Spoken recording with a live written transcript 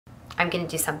I'm gonna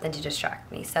do something to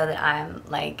distract me so that I'm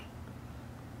like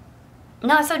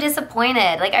not so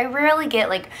disappointed. Like I rarely get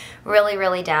like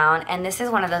really down, and this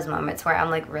is one of those moments where I'm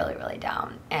like really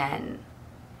down, and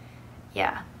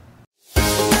yeah.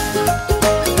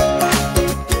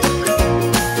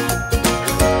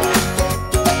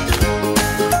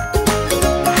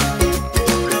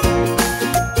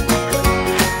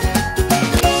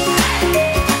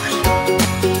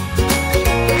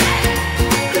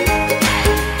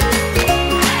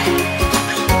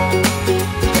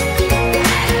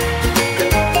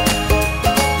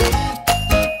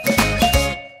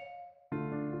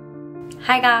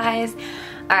 Hi guys!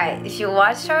 Alright, if you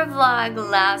watched our vlog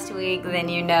last week, then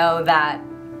you know that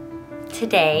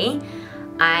today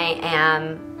I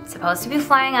am supposed to be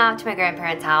flying out to my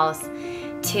grandparents' house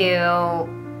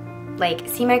to like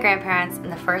see my grandparents in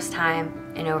the first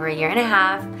time in over a year and a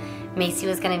half. Macy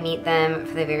was gonna meet them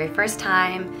for the very first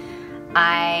time.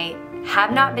 I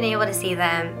have not been able to see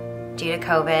them due to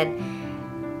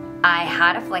COVID. I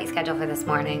had a flight schedule for this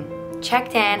morning,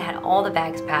 checked in, had all the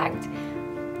bags packed.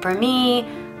 For me,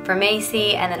 for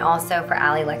Macy, and then also for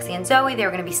Allie, Lexi, and Zoe. They were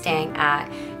gonna be staying at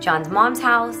John's mom's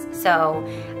house, so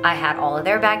I had all of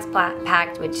their bags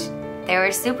packed, which they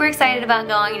were super excited about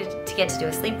going to get to do a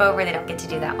sleepover. They don't get to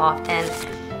do that often.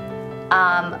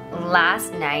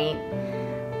 Last night,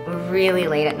 really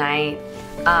late at night,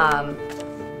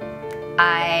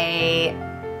 I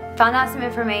found out some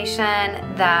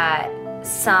information that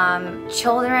some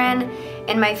children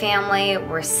in my family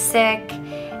were sick,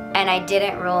 and I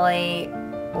didn't really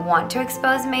want to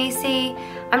expose Macy.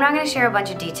 I'm not gonna share a bunch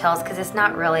of details because it's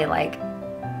not really like,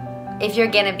 if you're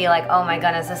gonna be like, oh my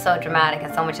goodness, it's so dramatic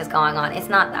and so much is going on, it's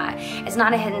not that. It's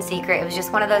not a hidden secret. It was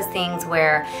just one of those things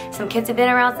where some kids have been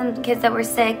around some kids that were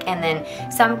sick, and then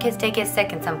some kids did get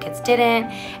sick and some kids didn't,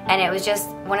 and it was just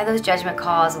one of those judgment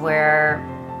calls where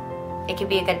it could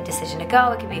be a good decision to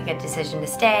go, it could be a good decision to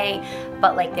stay,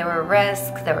 but like there were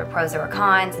risks, there were pros, there were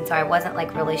cons, and so I wasn't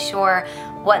like really sure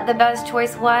what the best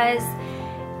choice was.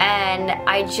 And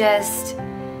I just,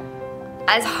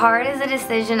 as hard as a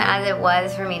decision as it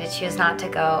was for me to choose not to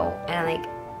go, and like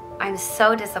I'm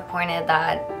so disappointed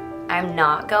that I'm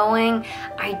not going,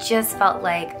 I just felt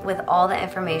like with all the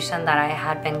information that I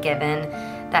had been given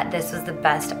that this was the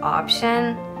best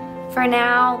option for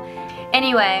now.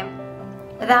 Anyway,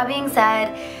 with that being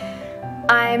said,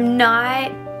 I'm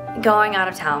not going out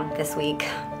of town this week,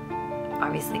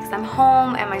 obviously, because I'm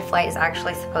home and my flight is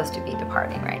actually supposed to be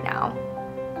departing right now,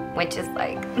 which is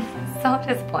like so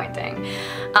disappointing.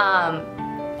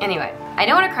 Anyway, I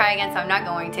don't want to cry again, so I'm not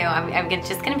going to. I'm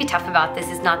just going to be tough about this.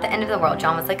 It's not the end of the world.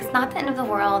 John was like, it's not the end of the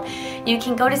world. You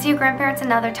can go to see your grandparents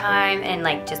another time and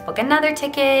like just book another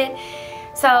ticket.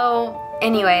 So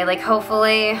anyway, like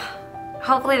hopefully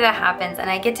that happens and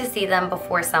I get to see them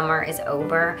before summer is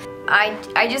over.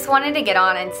 I just wanted to get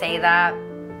on and say that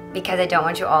because I don't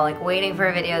want you all like waiting for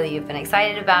a video that you've been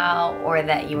excited about or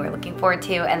that you were looking forward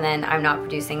to, and then I'm not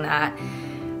producing that,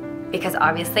 because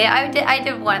obviously I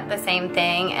did want the same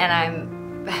thing, and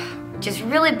I'm just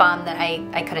really bummed that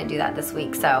I couldn't do that this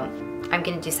week. So I'm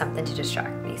gonna do something to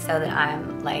distract me so that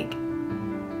I'm like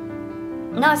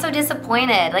not so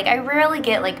disappointed. Like I rarely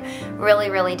get like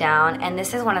really down, and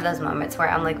this is one of those moments where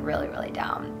I'm like really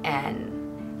down.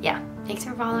 And yeah, thanks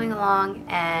for following along,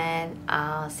 and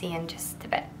I'll see you in just a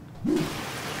bit.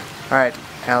 Alright,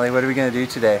 Allie, what are we gonna do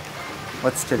today?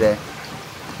 What's today?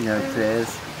 You know what today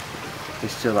is?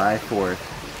 It's July 4th.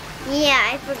 Yeah,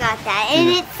 I forgot that. And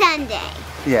it's Sunday.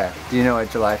 Yeah, do you know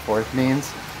what July 4th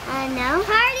means? No.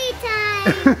 Party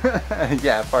time!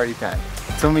 Yeah, party time.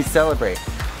 It's when we celebrate.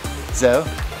 So,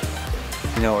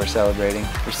 you know what we're celebrating?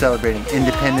 We're celebrating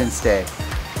Independence Day.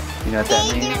 You know what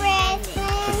that means?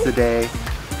 It's the day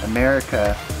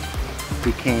America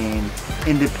became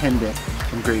independent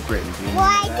from Great Britain. Do you know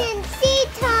I that? didn't see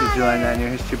Tom. Did you learn that in your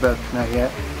history book? Not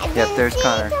yet? Yep, there's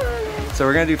Connor. So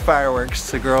we're gonna do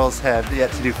fireworks. The girls have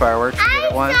yet to do fireworks. I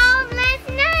at once. saw them last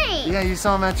night. Yeah, you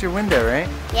saw them out your window, right?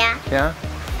 Yeah. Yeah?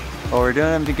 Well, we're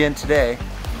doing them again today.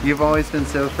 You've always been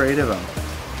so afraid of them.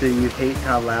 So you hate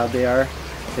how loud they are.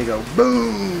 They go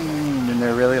boom, and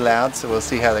they're really loud, so we'll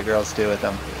see how the girls do with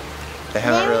them. They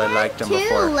haven't really liked them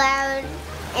before. Too loud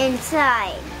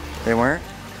inside. They weren't?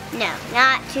 No,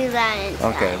 not too loud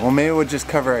inside. Okay, well maybe we'll just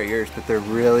cover our ears, but they're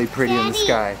really pretty in the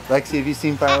sky. Lexi, have you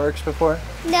seen fireworks before?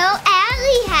 No,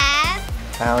 Allie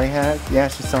has. Allie has? Yeah,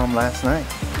 she saw them last night.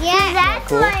 Yeah, that's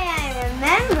cool? why I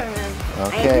remember them.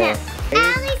 Okay.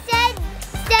 Allie said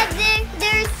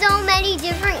there's so many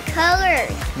different colors.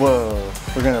 Whoa,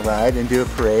 we're gonna ride and do a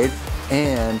parade,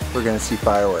 and we're gonna see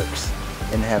fireworks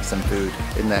and have some food.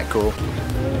 Isn't that cool?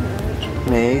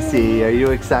 Macy, are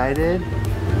you excited?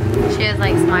 She was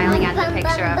like smiling at the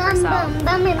picture of herself.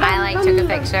 I like took a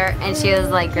picture and she was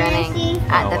like grinning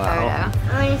at the photo.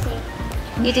 I want to see.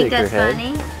 You think Shake her that's head.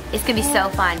 funny? It's gonna be so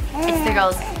fun. It's the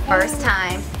girl's first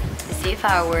time to see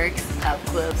fireworks up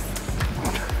close.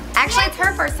 Actually, it's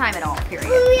her first time at all, period.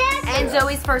 And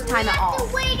Zoe's first time at all.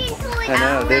 Wait until it's I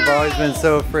know, they've always been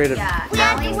so afraid of. Yeah, We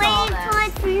have to Zoe wait saw until them.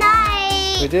 it's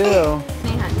night. We do.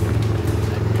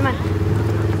 Come on.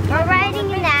 We're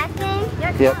riding a napkin.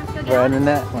 Yeah, come Yep, on, let's go get on right it. in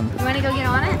that one. You wanna go get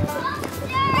on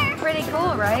it? Pretty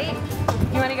cool, right?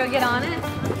 You wanna go get on it?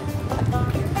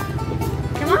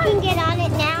 Come You on. can get on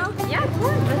it now. Yeah, come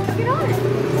on, let's go get on it.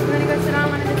 You wanna go sit on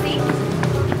one of the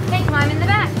seats? Hey, climb in the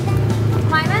back.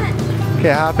 Climb in it.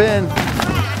 Okay, hop in.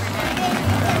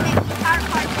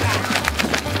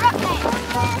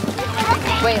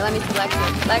 Wait, let me see Lexi.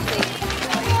 Lexi,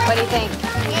 what do you think?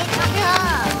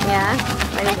 Yeah?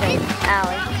 What do you think?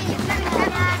 Allie.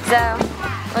 So,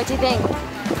 what do you think?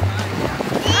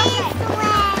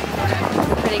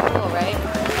 Pretty cool, right?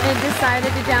 It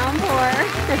decided to downpour.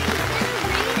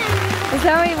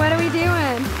 Zoe, what are we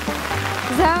doing?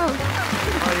 Zoe.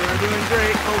 Oh, you're doing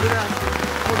great. Hold it up.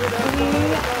 Hold it up.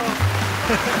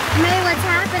 May, what's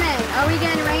happening? Are we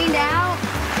getting rained out?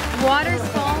 Water's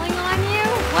falling on you?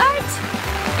 What?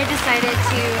 It decided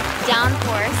to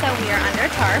downpour, so we are under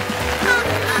tarp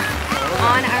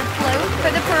on our float for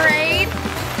the parade.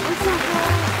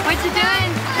 What you doing,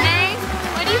 May?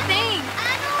 What do you think?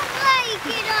 I don't like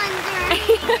it under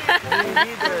Me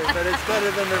neither, but it's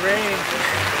better than the rain.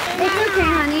 It's okay,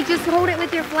 honey. Just hold it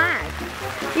with your flag.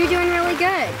 You're doing really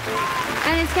good.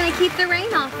 And it's going to keep the rain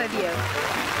off of you.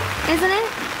 Isn't it?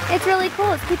 It's really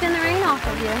cool. It's keeping the rain off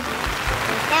of you.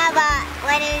 Yeah, but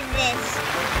what is this?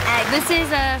 This is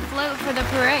a float for the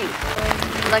parade.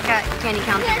 Look at, can you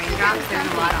count the raindrops? There's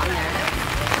a lot on there.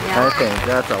 I think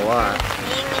that's a lot.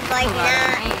 Name is like A lot of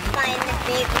not rain. find the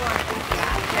big one.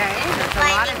 There is. There's a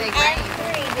lot of big rain.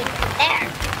 There.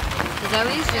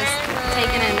 Zoe's just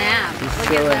taking a nap. She's Look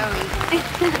chilling. at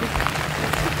Zoe.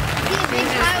 She's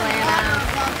just laying out.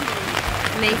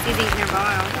 Macy's eating her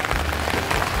bottle.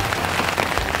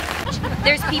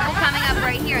 There's people coming up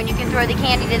right here and you can throw the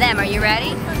candy to them. Are you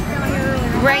ready?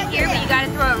 Right here, but you gotta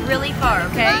throw it really far,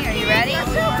 okay? Are you ready?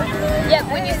 Yep,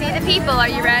 when you see the people, are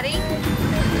you ready?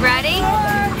 Ready?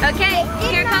 Okay,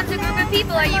 here comes a group of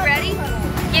people. Are you ready?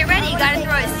 Get ready, you gotta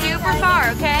throw it super far,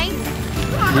 okay?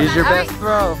 Use your best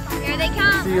throw. Here they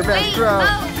come. See your best Wait, throw.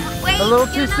 oh, wait, A little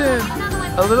get too another soon. one, another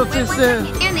one. A little Wait too one soon.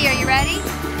 second. Andy, are you ready?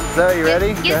 Zoe, you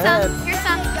ready? Go Get some. ahead. Here's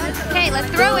some. Okay, let's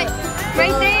throw it.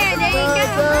 Right there. There you go.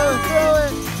 Throw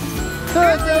it. Throw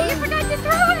it, You Zoe. forgot to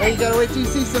throw Hey, it. you gotta wait till you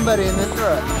see somebody and then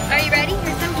throw it. Are you ready?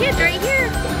 Here's some kids right here.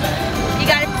 You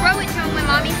gotta throw it to them when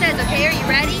mommy says, okay? Are you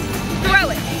ready? Throw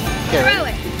it. Okay. Throw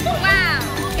it. Wow.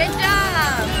 Good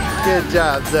job. Good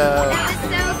job, Zoe. That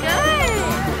is so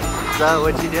good. Zoe,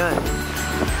 what you doing?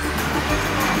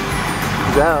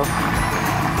 Zoe,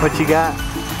 what you got?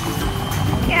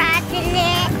 Scratching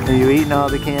it. Are you eating all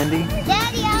the candy?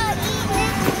 Daddy, I'll eat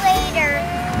this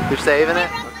later. You're saving it?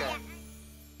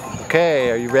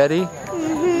 Okay, are you ready?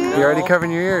 You already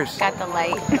covering your ears. Got the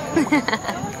light.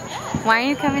 Why are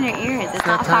you covering your ears? It's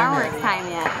not not time yet. fireworks time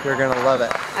yet. You're gonna love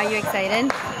it. Are you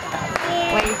excited?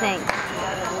 What do you think?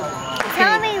 It's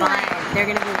Tell gonna be me fun. what. They're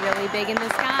gonna be really big in the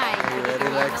sky. You ready,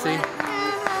 Lexi?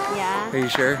 Yeah. Are you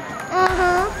sure?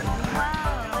 Uh-huh.